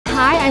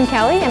Hi, I'm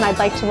Kelly, and I'd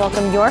like to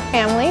welcome your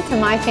family to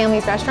my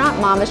family's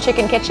restaurant, Mama's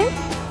Chicken Kitchen.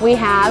 We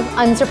have,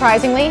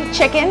 unsurprisingly,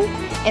 chicken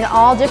in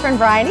all different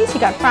varieties. You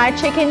got fried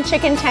chicken,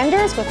 chicken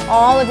tenders with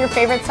all of your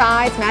favorite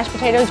sides, mashed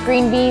potatoes,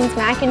 green beans,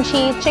 mac and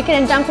cheese, chicken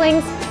and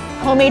dumplings,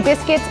 homemade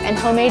biscuits, and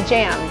homemade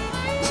jam.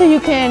 So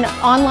you can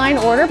online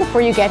order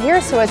before you get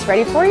here so it's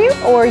ready for you,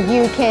 or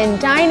you can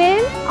dine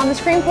in on the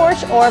screen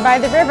porch or by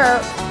the river.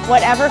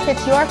 Whatever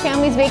fits your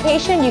family's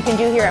vacation, you can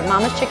do here at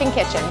Mama's Chicken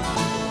Kitchen.